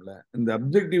போட்டிருக்கோம்ல, இந்த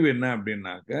அப்ஜெக்டிவ் என்ன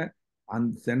அப்படின்னாக்க,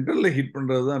 அந்த சென்டர்ல ஹிட்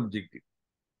பண்றது தான் அப்ஜெக்டிவ்.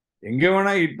 எங்க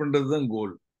வேணா ஹிட் பண்றது தான்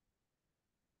கோல்.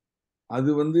 அது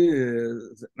வந்து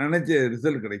நினைச்ச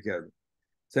ரிசல்ட் கிடைக்காது.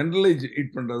 சென்ட்ரலைஸ்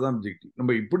ஹிட் பண்றது தான் அப்ஜெக்டிவ்.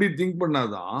 நம்ம இப்படி திங்க்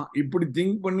பண்ணாதான், இப்படி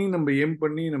திங்க் பண்ணி நம்ம எய்ம்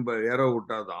பண்ணி நம்ம ஏரோ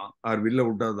விட்டாதான், ஆர் வில்ல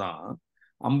விட்டாதான்,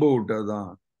 அம்பு விட்டாதான்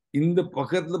இந்த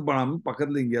பக்கத்துல படாம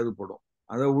பக்கத்துல எங்கேயாவது படும்.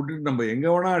 அதை விட்டுட்டு நம்ம எங்க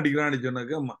வேணா அடிக்கலாம்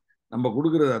அடிச்சோம்னாக்கா, நம்ம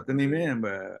கொடுக்கறது அத்தனையுமே நம்ம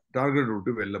டார்கெட்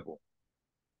விட்டு வெளில போகும்.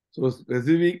 ஸோ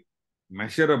ஸ்பெசிபிக்,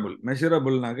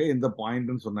 மெஷரபிள்னாக்க இந்த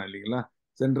பாயிண்ட்னு சொன்னேன் இல்லைங்களா?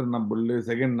 சென்டர் நம்பர்,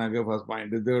 செகண்ட்னாக்க ஃபர்ஸ்ட்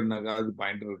பாயிண்ட், தேர்ட்னாக்க அது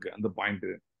பாயிண்ட் இருக்கு, அந்த பாயிண்ட்.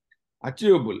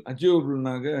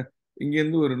 அச்சீவபிள்னாக்க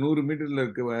இங்கேருந்து ஒரு 100 மீட்டர்ல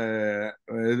இருக்க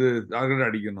இது டார்கெட்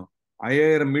அடிக்கணும்,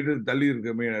 5000 மீட்டர் தள்ளி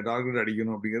இருக்க டார்கெட்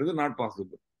அடிக்கணும் அப்படிங்கிறது நாட்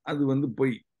பாசிபிள். அது வந்து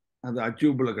பொய். அது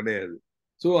அச்சீவபிளா கிடையாது.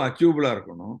 ஸோ அச்சீவபிளா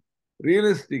இருக்கணும்.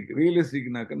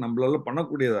 ரியலிஸ்டிக்னாக்க நம்மளால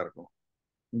பண்ணக்கூடியதா இருக்கணும்.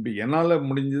 இப்ப என்னால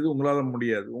முடிஞ்சது உங்களால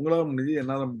முடியாது, உங்களால முடிஞ்சது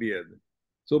என்னால முடியாது.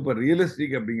 ஸோ இப்போ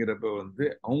ரியலிஸ்டிக் அப்படிங்கிறப்ப வந்து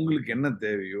அவங்களுக்கு என்ன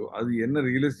தேவையோ அது என்ன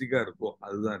ரியலிஸ்டிக்கா இருக்கோ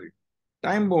அதுதான் இருக்கு.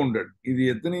 Time bounded. இது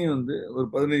எத்தனையும் வந்து ஒரு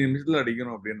 15 நிமிஷத்துல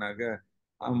அடிக்கணும் அப்படின்னாக்க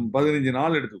 15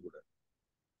 நாள் எடுத்துக்கூடாது.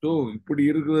 ஸோ இப்படி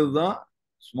இருக்கிறது தான்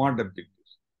ஸ்மார்ட்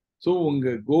அப்ஜெக்டிவ்ஸ். ஸோ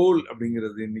உங்க கோல்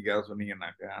அப்படிங்கிறது இன்னைக்கு யாராவது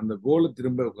சொன்னீங்கன்னாக்க அந்த கோலை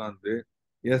திரும்ப உட்காந்து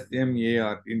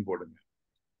SMARTன்னு போடுங்க.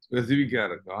 ஸ்பெசிஃபிக்கா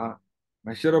இருக்கா,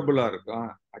 மெஷரபிளா இருக்கா,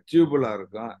 அச்சீவபிளா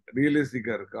இருக்கா,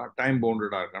 ரியலிஸ்டிக்கா இருக்கா, டைம்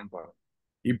பவுண்டடா இருக்கான்னு பாருங்க.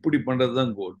 இப்படி பண்றது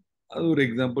தான் கோல். அது ஒரு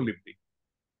எக்ஸாம்பிள் இப்படி.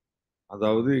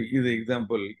 அதாவது இது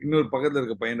எக்ஸாம்பிள். இன்னொரு பக்கத்துல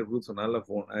இருக்க பையனை கூட சொன்னால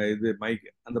போன் இது மைக்.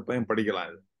 அந்த பையன் படிக்கலாம்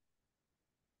இது.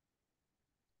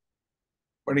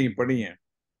 படிங்க, படிங்க.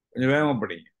 கொஞ்சம் வேகமா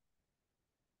படிங்க.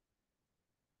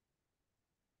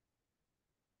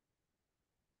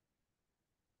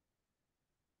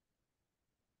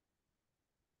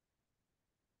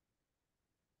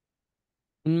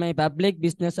 In my public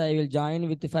business, I will join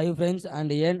with 5 friends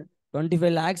and earn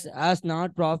 25 lakhs as not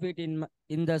profit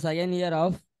in the second year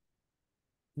of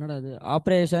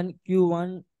operation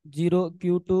Q1 0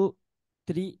 Q2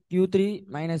 3 Q3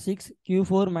 -6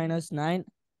 Q4 -9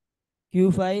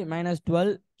 Q5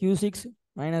 -12 Q6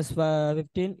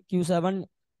 -15 Q7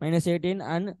 -18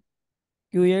 and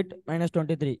Q8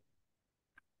 -23.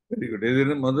 Very good.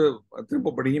 இது முதல்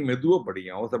திரும்ப படிங்க, மெதுவா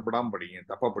படிங்க, அவசரப்படாம படிங்க.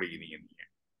 தப்பா படிக்கிறீங்க நீங்க.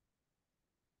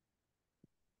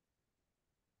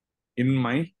 In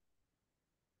my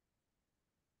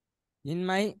In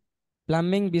my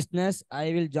plumbing business, I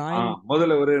will join.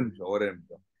 முதல்ல ஒரே நிமிஷம், ஒரே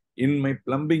நிமிஷம். இன் மை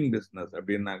பிளம்பிங் பிசினஸ்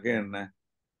அப்படின்னாக்க என்ன?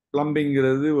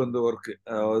 பிளம்பிங்கிறது வந்து ஒர்க்,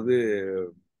 அதாவது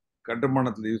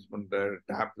கட்டுமானத்துல யூஸ் பண்ற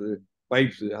டேப்பு,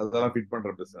 பைப்ஸ் அதெல்லாம் ஃபிட்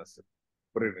பண்ற பிசினஸ்.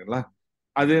 புரியுதுங்களா?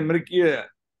 அதே மாதிரி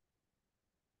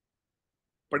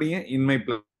படிங்க. In my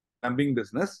plumbing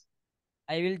business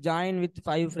I will join with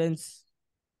 5 friends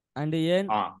and earn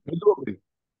மெதுவா படி.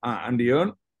 And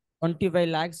earn 25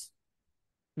 lakhs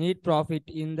net profit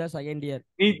in the second year.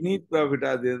 NEET profit.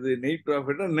 அது எது நீட்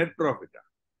ப்ராஃபிட்டா நெட் ப்ராஃபிட்டா?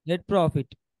 Net profit.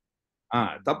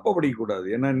 தப்பா படிக்கக்கூடாது.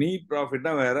 ஏன்னா நீட்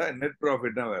ப்ராஃபிட்னா வேற, நெட்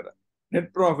ப்ராஃபிட்னா வேற.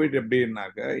 நெட் ப்ராஃபிட்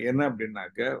எப்படின்னாக்க என்ன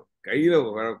அப்படின்னாக்க கையில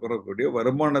வரக்கூடிய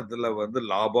வருமானத்துல வந்து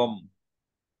லாபம்.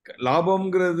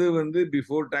 லாபம்ங்கிறது வந்து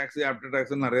பிஃபோர் டாக்ஸ் ஆஃப்டர்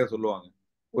டாக்ஸ் நிறைய சொல்லுவாங்க.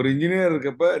 ஒரு இன்ஜினியர்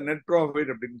இருக்கப்ப நெட்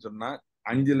ப்ராஃபிட் அப்படின்னு சொன்னா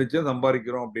 5 லட்சம்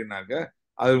சம்பாதிக்கிறோம் அப்படின்னாக்க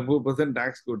அது 30%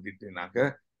 டாக்ஸ் கொடுத்துட்டீங்கன்னாக்க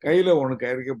கையில உனக்கு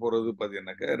கிடைக்க போறது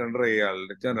பாத்தீங்கன்னாக்க 2,500,000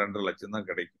 2,00,000 தான்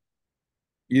கிடைக்கும்.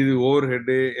 இது ஓவர்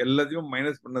ஹெட்டு எல்லாத்தையும்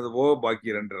மைனஸ் பண்ணது போக பாக்கி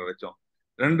 2,50,000.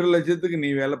 2,00,000க்கு நீ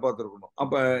வேலை பார்த்துருக்கணும்.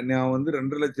 அப்ப நான் வந்து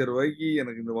 2,00,000 ரூபாய்க்கு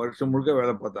எனக்கு இந்த வருஷம் முழுக்க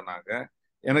வேலை பார்த்தேனாக்க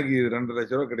எனக்கு இது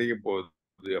 2,00,000 ரூபாய் கிடைக்க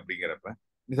போகுது அப்படிங்கிறப்ப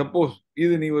சப்போஸ்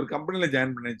இது நீ ஒரு கம்பெனில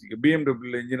ஜாயின் பண்ணி வச்சுக்க,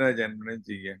 BMW இன்ஜினியர் ஜாயின் பண்ணி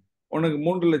வச்சுக்க, உனக்கு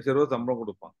 3,00,000 ரூபாய் சம்பளம்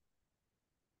கொடுப்பான்.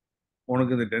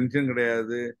 உனக்கு இந்த டென்ஷன்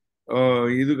கிடையாது,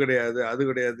 இது கிடையாது, அது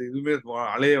கிடையாது, இதுவுமே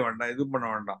அலைய வேண்டாம், இது பண்ண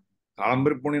வேண்டாம்.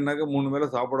 காலம்பரி போனீங்கன்னாக்க 3 வேளை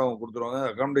சாப்பாடு அவங்க கொடுத்துருவாங்க,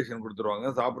 அகாமடேஷன் கொடுத்துருவாங்க,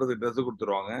 சாப்பிட்றதுக்கு ட்ரெஸ்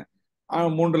கொடுத்துருவாங்க.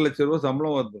 3,00,000 ரூபாய்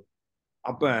சம்பளம் வருது.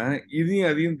 அப்ப இதையும்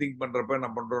அதையும் திங்க் பண்றப்ப என்ன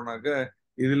பண்றோம்னாக்க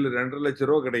இதுல 2,50,000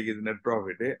 ரூபாய் கிடைக்குது நெட்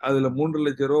ப்ராஃபிட், அதுல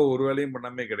 3,00,000 ரூபாய் ஒரு வேலையும்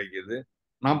பண்ணாமே கிடைக்குது.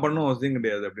 நான் பண்ண அவசியம்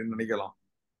கிடையாது அப்படின்னு நினைக்கலாம்.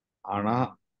 ஆனா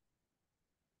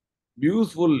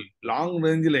யூஸ்ஃபுல் லாங்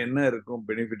ரேஞ்சில் என்ன இருக்கும்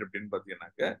பெனிஃபிட் அப்படின்னு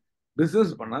பாத்தீங்கன்னாக்க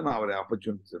பிசினஸ் பண்ணா நான் அவரை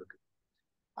ஆப்பர்ச்சுனிட்டிஸ் இருக்கு.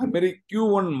 அது மாதிரி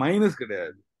Q1 மைனஸ்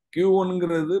கிடையாது.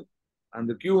 Q1ங்கிறது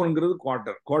அந்த Q1ங்கிறது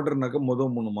குவார்டர்னாக்க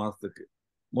முதல் 3 மாசத்துக்கு,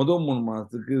 முதல் 3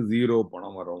 மாசத்துக்கு 0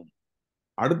 பணம் வரும்.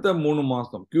 அடுத்த 3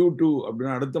 மாசம் Q2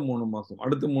 அப்படின்னா அடுத்த 3 மாசம்,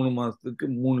 அடுத்த 3 மாசத்துக்கு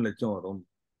 3,00,000 வரும்.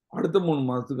 அடுத்த 3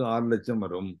 மாசத்துக்கு 6,00,000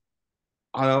 வரும்.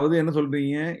 அதாவது என்ன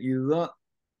சொல்றீங்க? இதுதான்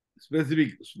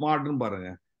ஸ்பெசிபிக். ஸ்மார்ட்னு பாருங்க.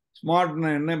 ஸ்மார்ட்னா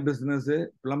என்ன business?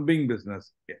 Plumbing business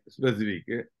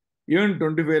specific. Earn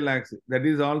 25 lakhs, that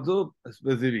is also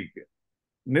specific.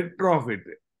 Net profit,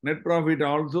 net profit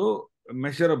also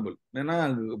measurable. ஏன்னா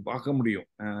பார்க்க முடியும்.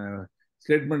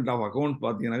 ஸ்டேட்மெண்ட் ஆஃப் அக்கௌண்ட்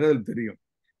பார்த்தீங்கன்னாக்க அது தெரியும்.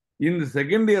 இந்த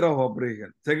second year of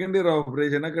operation, second year of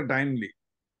ஆப்ரேஷனாக்க timely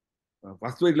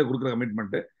first வீக்ல கொடுக்குற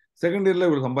கமிட்மெண்ட் செகண்ட் இயர்ல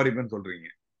இவ்வளவு சம்பாதிப்பேன்னு சொல்றீங்க.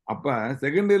 அப்ப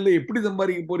செகண்ட் இயர்ல எப்படி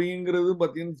சம்பாதிக்க போறீங்கிறது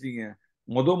பாத்தீங்கன்னு வச்சுங்க,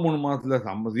 முதல் 3 மாசத்துல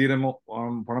சீரமோ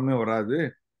பணமே வராது.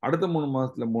 அடுத்த 3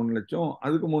 மாசத்துல 3,00,000,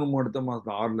 அதுக்கு அடுத்த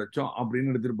மாசத்துல 6,00,000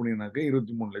 அப்படின்னு எடுத்துட்டு போனீங்கன்னாக்க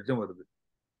 23,00,000 வருது.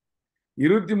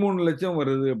 23,00,000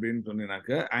 வருது அப்படின்னு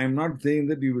சொன்னீங்கன்னாக்க I am not saying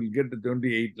that you will get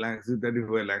 28 lakhs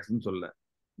 35 lakhs சொல்ல.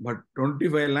 But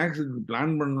 25 lakhs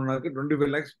plan பண்ணணும்னாக்க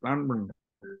 25 lakhs plan பண்ணணும்.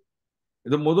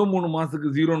 இதை முதல் 3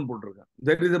 மாசத்துக்கு 0ன்னு போட்டிருக்கேன்.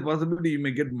 That is a possibility you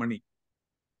may get money.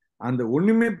 அந்த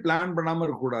ஒண்ணுமே பிளான் பண்ணாம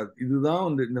இருக்கக்கூடாது. இதுதான்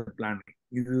வந்து இந்த பிளானிங்.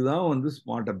 இதுதான் வந்து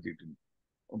smart objective.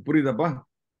 புரியுதாப்பா?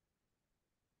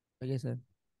 Okay, sir.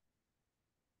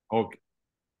 Okay.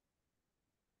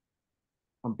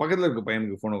 பக்கத்துல இருக்க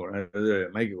பையனுக்கு போன கூட இது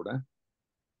மைக்கு கூட.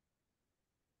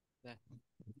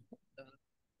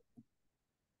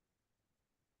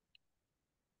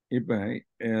 இப்ப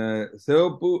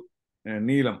சிவப்பு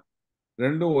நீலம்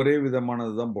ரெண்டும் ஒரே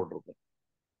விதமானது தான் போட்டிருக்கும்.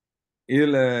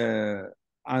 இதுல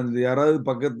அந்த யாராவது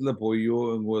பக்கத்துல போயோ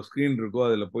உங்க ஸ்கிரீன் இருக்கோ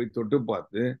அதுல போய் தொட்டு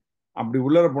பார்த்து அப்படி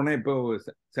உள்ளர போனா இப்போ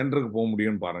சென்டருக்கு போக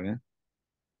முடியும்னு பாருங்க.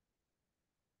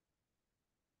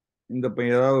 இந்த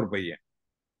பையன் ஏதாவது ஒரு பையன்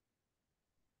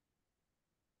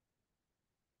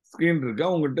ஸ்கிரீன் இருக்கா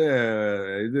உங்ககிட்ட,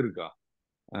 இது இருக்கா,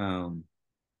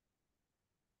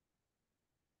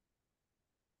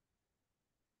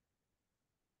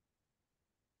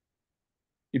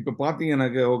 இப்ப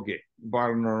பாத்தீங்கன்னாக்க ஓகே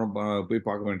போய்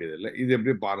பார்க்க வேண்டியது இல்லை. இது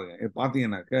எப்படி பாருங்க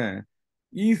பாத்தீங்கன்னாக்க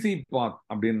ஈஸி பாத்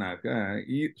அப்படின்னாக்க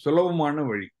சுலபமான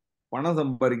வழி, பணம்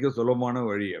சம்பாதிக்க சுலபமான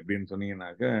வழி அப்படின்னு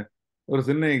சொன்னீங்கன்னாக்க ஒரு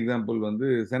சின்ன எக்ஸாம்பிள் வந்து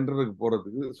சென்டருக்கு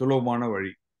போறதுக்கு சுலபமான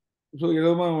வழி. ஸோ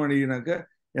சுலபமான வழினாக்க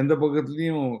எந்த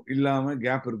பக்கத்துலயும் இல்லாம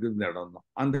கேப் இருக்குது இந்த இடம் தான்.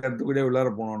 அந்த இடத்துக்குள்ளே உள்ளார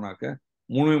போனோம்னாக்க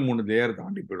 3 லேயர்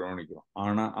தாண்டி போயிடும் நினைக்கிறோம்.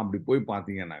 ஆனா அப்படி போய்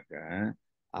பார்த்தீங்கன்னாக்க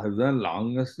அதுதான்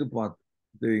லாங்கஸ்ட் பாத்.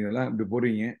 சரிங்களா? இப்படி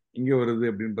போறீங்க, இங்க வருது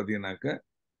அப்படின்னு பார்த்தீங்கன்னாக்க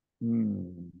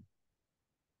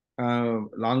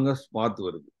லாங்கஸ்ட் பாத்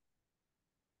வருது.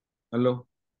 ஹலோ.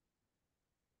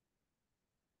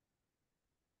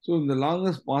 ஸோ இந்த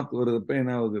லாங்கஸ்ட் பாத் வருதுப்ப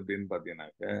என்ன ஆகுது அப்படின்னு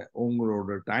பார்த்தீங்கன்னாக்க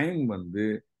உங்களோட டைம் வந்து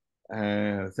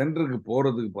சென்டருக்கு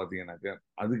போறதுக்கு பார்த்தீங்கன்னாக்க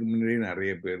அதுக்கு முன்னாடி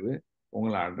நிறைய பேர்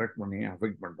உங்களை அட்ராக்ட் பண்ணி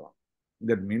அஃபெக்ட் பண்றாங்க.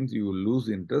 That means you will lose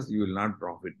interest, you will not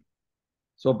profit.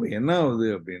 So அப்போ என்ன ஆகுது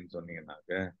அப்படின்னு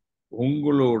சொன்னீங்கன்னாக்க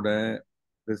உங்களோட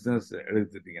பிஸ்னஸ்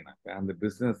எடுத்துட்டீங்கன்னாக்க அந்த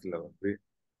பிஸ்னஸ்ல வந்து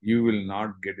you will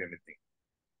not get any thing.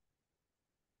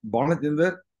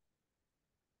 Balachander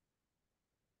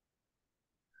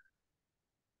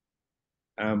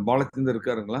Balachander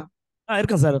இருக்காருங்களா?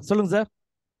 இருக்கேன் சார், சொல்லுங்க சார்.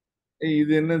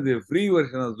 இது என்னது ஃப்ரீ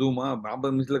வெர்ஷன் ஜூமா 50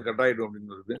 நிமிஷத்துல கட் ஆயிடும்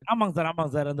அப்படின்னு வருது. ஆமாங்க சார்,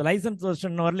 ஆமாங்க சார். அந்த லைசன்ஸ்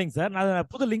வெர்ஷன் வரலைங்க சார். நான்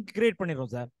புது லிங்க் கிரியேட்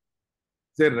பண்ணிடுறோம் சார்.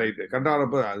 சரி, ரைட். கட்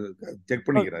ஆகிறப்ப அது செக்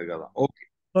பண்ணிக்கிறேன். அதுக்காக தான். Okay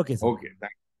okay sir. Okay,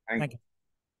 thank you.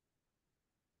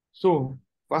 So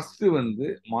first வந்து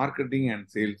marketing and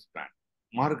sales plan.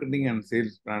 Marketing and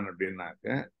sales plan அப்படின்னாக்க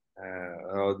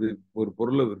அதாவது ஒரு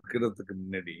பொருளை விற்கிறதுக்கு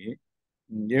முன்னாடி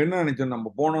என்ன நினைச்சோம், நம்ம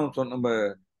போனோம் சொன்ன நம்ம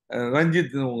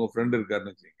ரஞ்சித் உங்க ஃப்ரெண்டு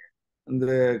இருக்காருன்னு வச்சுக்கோங்க. இந்த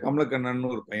கமலக்கண்ணன்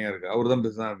ஒரு பையன் இருக்கு, அவர் தான்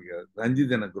பிசினஸ் ஆரம்பிக்கிறார்.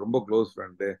 ரஞ்சித் எனக்கு ரொம்ப க்ளோஸ்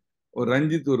ஃப்ரெண்டு. ஒரு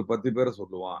ரஞ்சித் ஒரு 10 பேரை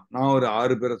சொல்லுவான், நான் ஒரு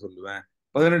 6 பேரை சொல்லுவேன்.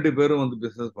 18 பேரும் வந்து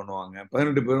பிசினஸ் பண்ணுவாங்க.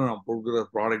 18 பேரும் நான் கொடுக்குற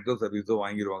ப்ராடக்டோ சர்வீஸோ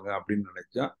வாங்கிடுவாங்க அப்படின்னு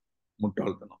நினைச்சா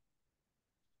முட்டாள்தனம்.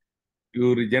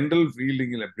 ஒரு ஜென்ரல்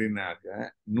ஃபீல்டிங்கில் எப்படின்னாக்க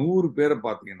 100 பேரை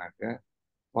பார்த்தீங்கன்னாக்க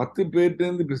 10 பேர்கிட்ட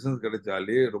இருந்து பிசினஸ்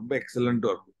கிடைச்சாலே ரொம்ப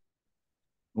எக்ஸலண்டா இருக்கும்.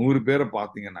 100 பேரை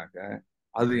பார்த்தீங்கன்னாக்க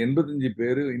அது 85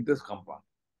 பேர் இன்ட்ரெஸ்ட் காமிப்பாங்க.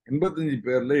 85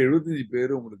 பேர்ல 75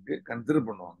 பேர் உங்களுக்கு கன்சிடர்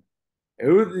பண்ணுவாங்க.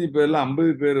 75 பேர்ல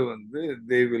 50 பேர் வந்து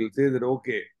they will say that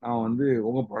okay, நான் வந்து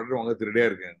உங்க ப்ராடக்ட் வாங்க ரெடியா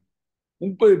இருக்கேன்.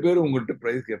 30 பேர் உங்கள்கிட்ட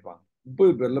பிரைஸ் கேட்பாங்க.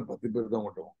 30 பேர்ல 10 பேர் தான்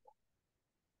உங்கள்கிட்ட வாங்குவாங்க.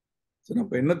 ஸோ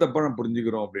நம்ம என்ன தப்பா நம்ம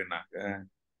புரிஞ்சுக்கிறோம் அப்படின்னாக்க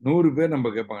 100 பேர் நம்ம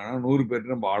கேட்பாங்கன்னா 100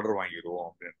 பேர்ட்டு நம்ம ஆர்டர் வாங்கிடுவோம்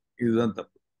அப்படின்னு. இதுதான்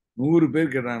தப்பு. 100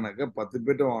 பேர் கேட்டாங்கனாக்கா 10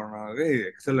 பேர்ட்ட வாங்கினாக்க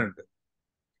எக்ஸலண்ட்.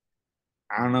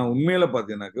 ஆனா உண்மையில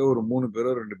பாத்தீங்கன்னாக்க ஒரு 3 பேரோ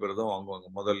 2 பேர் தான் வாங்குவாங்க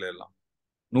முதல்ல எல்லாம்.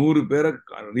 100 பேரை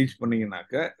ரீச்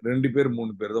பண்ணீங்கன்னாக்க 2 பேர்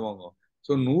 3 பேர் தான் வாங்குவோம்.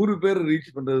 ஸோ 100 பேர் ரீச்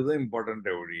பண்றது தான் இம்பார்ட்டன்ட்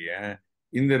ஒழிய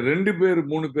இந்த 2 பேர்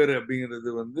 3 பேர் அப்படிங்கிறது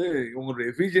வந்து உங்களோட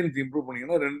எஃபிஷியன்சி இம்ப்ரூவ்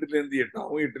பண்ணீங்கன்னா 2ல இருந்து 8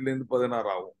 ஆகும், 8ல இருந்து 16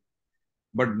 ஆகும்.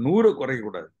 பட் 100 குறைக்க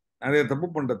கூடாது. நிறைய தப்பு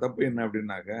பண்ற தப்பு என்ன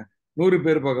அப்படின்னாக்க 100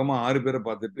 பேர் பார்க்காம 6 பேரை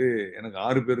பார்த்துட்டு எனக்கு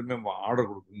 6 பேருமே ஆர்டர்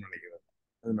கொடுக்கணும்னு நினைக்கிறாங்க.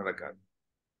 அது நடக்காது.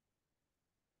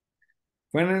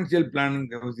 ஃபைனான்சியல்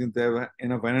பிளானிங் அவசியம் தேவை.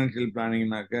 ஏன்னா ஃபைனான்சியல்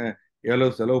பிளானிங்னாக்க எவ்வளோ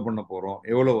செலவு பண்ண போகிறோம்,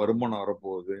 எவ்வளோ வருமானம்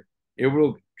வரப்போகுது, எவ்வளோ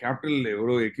கேபிட்டல்,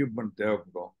 எவ்வளோ எக்யூப்மெண்ட்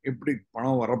தேவைப்படும், எப்படி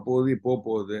பணம் வரப்போகுது,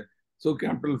 போகுது. ஸோ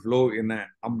கேபிட்டல் ஃப்ளோ என்ன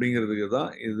அப்படிங்கிறதுக்கு தான்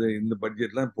இந்த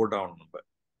பட்ஜெட்லாம் போட்டாகணும். நம்ம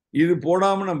இது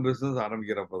போடாமல் நம்ம பிஸ்னஸ்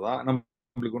ஆரம்பிக்கிறப்ப தான்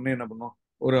நம்மளுக்கு ஒன்று என்ன பண்ணோம்,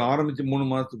 ஒரு ஆரம்பித்து 3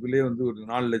 மாதத்துக்குள்ளேயே வந்து ஒரு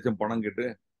 4 லட்சம் பணம் கேட்டு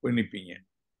போய் நிற்பீங்க.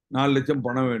 4 லட்சம்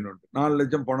பணம் வேணும்ட்டு. 4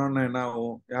 லட்சம் பணம்னா என்ன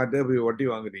ஆகும், யார்கிட்டயே போய் வட்டி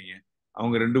வாங்குறீங்க,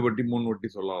 அவங்க 2 வட்டி 3 வட்டி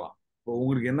சொல்லலாம். இப்போ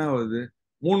உங்களுக்கு என்ன ஆகுது,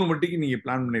 3 வட்டிக்கு நீங்க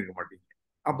பிளான் பண்ணிருக்க மாட்டீங்க.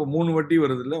 அப்போ 3 வட்டி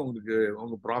வருதுல, உங்களுக்கு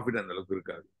உங்க ப்ராஃபிட் அந்த அளவுக்கு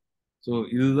இருக்காது. ஸோ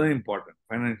இதுதான் இம்பார்ட்டன்ட்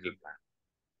ஃபைனான்சியல் பிளான்.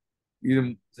 இது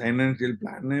financial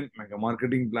plan,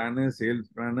 marketing plan,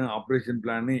 sales plan, operation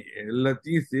plan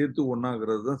எல்லாத்தையும் சேர்த்து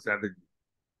ஒன்னாகிறது தான் ஸ்ட்ராட்டஜி.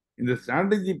 இந்த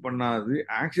ஸ்ட்ராட்டஜி பண்ணாது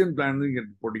ஆக்ஷன் பிளான்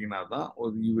போட்டீங்கன்னா தான்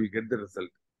you will get the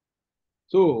result.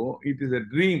 So it is a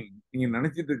dream. நீங்க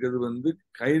நினைச்சிட்டு இருக்கிறது வந்து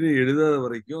கையில எழுதாத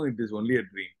வரைக்கும் it is only a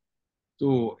dream. So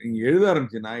நீங்க எழுத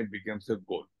ஆரம்பிச்சுன்னா இட் பிகம்ஸ் அ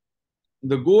கோல்.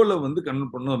 இந்த கோலை வந்து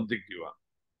கன்வெர்ட் பண்ணும் அப்ஜெக்டிவா.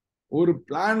 ஒரு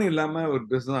பிளான் இல்லாம ஒரு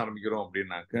பிசினஸ் ஆரம்பிக்கிறோம்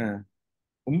அப்படின்னாக்க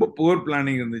ரொம்ப புவர்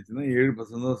பிளானிங் இருந்துச்சுன்னா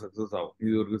 7% தான் சக்ஸஸ் ஆகும்.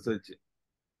 இது ஒரு ரிசர்ச்.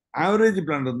 ஆவரேஜ்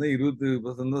பிளான் இருந்தால்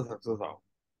 20% தான் சக்ஸஸ் ஆகும்.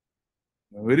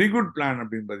 வெரி குட் பிளான்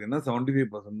அப்படின்னு பார்த்தீங்கன்னா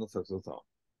 75% தான் சக்ஸஸ் ஆகும்.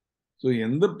 ஸோ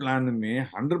எந்த பிளானுமே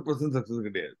 100% சக்ஸஸ்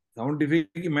கிடையாது.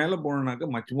 75க்கு மேலே போனோம்னாக்கா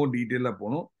மச் மோர் டீட்டெயிலாக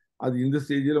போகணும். அது இந்த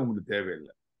ஸ்டேஜில் உங்களுக்கு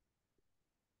தேவையில்லை.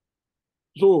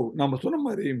 ஸோ நம்ம சொன்ன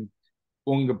மாதிரி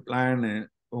உங்க பிளானு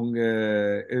உங்க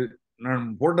நான்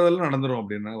போட்டதெல்லாம் நடந்துரும்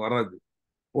அப்படின்னா வராது.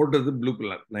 போட்டது ப்ளூ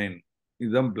கலர் லைன்,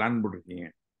 இதுதான் பிளான் போட்டிருக்கீங்க.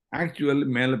 ஆக்சுவல்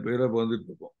மேலே பேரை வந்துட்டு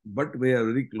இருக்கோம். But way are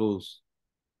very close.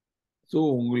 So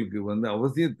உங்களுக்கு வந்து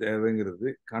அவசியம் தேவைங்கிறது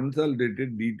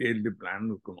கன்சாலிடேட்டட் டீடைல்டு பிளான்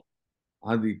இருக்கணும்.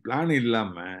 அது பிளான்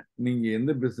இல்லாம நீங்க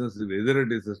எந்த business, whether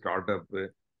it is start up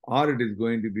or it is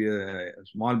going to be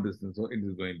small business, it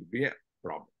is going to be a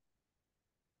problem.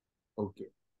 Okay,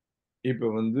 இப்போ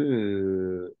வந்து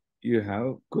you have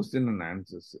question and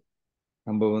answers.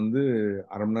 நம்ம வந்து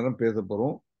அரை மணி நேரம் பேச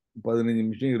போகிறோம். 15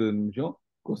 நிமிஷம் 20 நிமிஷம்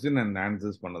கொஸ்டின் அண்ட்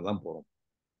ஆன்சர்ஸ் பண்ண தான் போகிறோம்.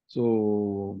 ஸோ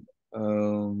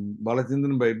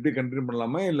பாலச்சந்திரன் நம்ம எப்படி கண்டினியூ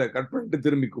பண்ணலாமா இல்லை கட் பண்ணிட்டு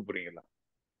திரும்பி கூப்பிடுறீங்களா?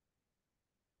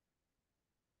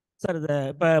 சார் இது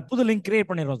இப்போ புது லிங்க் கிரியேட்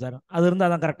பண்ணிடுறோம் சார். அது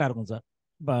இருந்தால் தான் கரெக்டாக இருக்கும் சார்.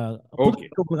 இப்போ புது ஓகே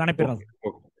link உங்களுக்கு அனுப்பிடுறோம் sir.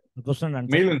 Okay question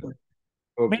mail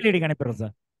answer mail ஐடிக்கு அனுப்பிடுறோம்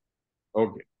sir.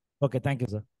 Okay okay, thank you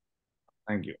sir.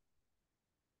 Thank you.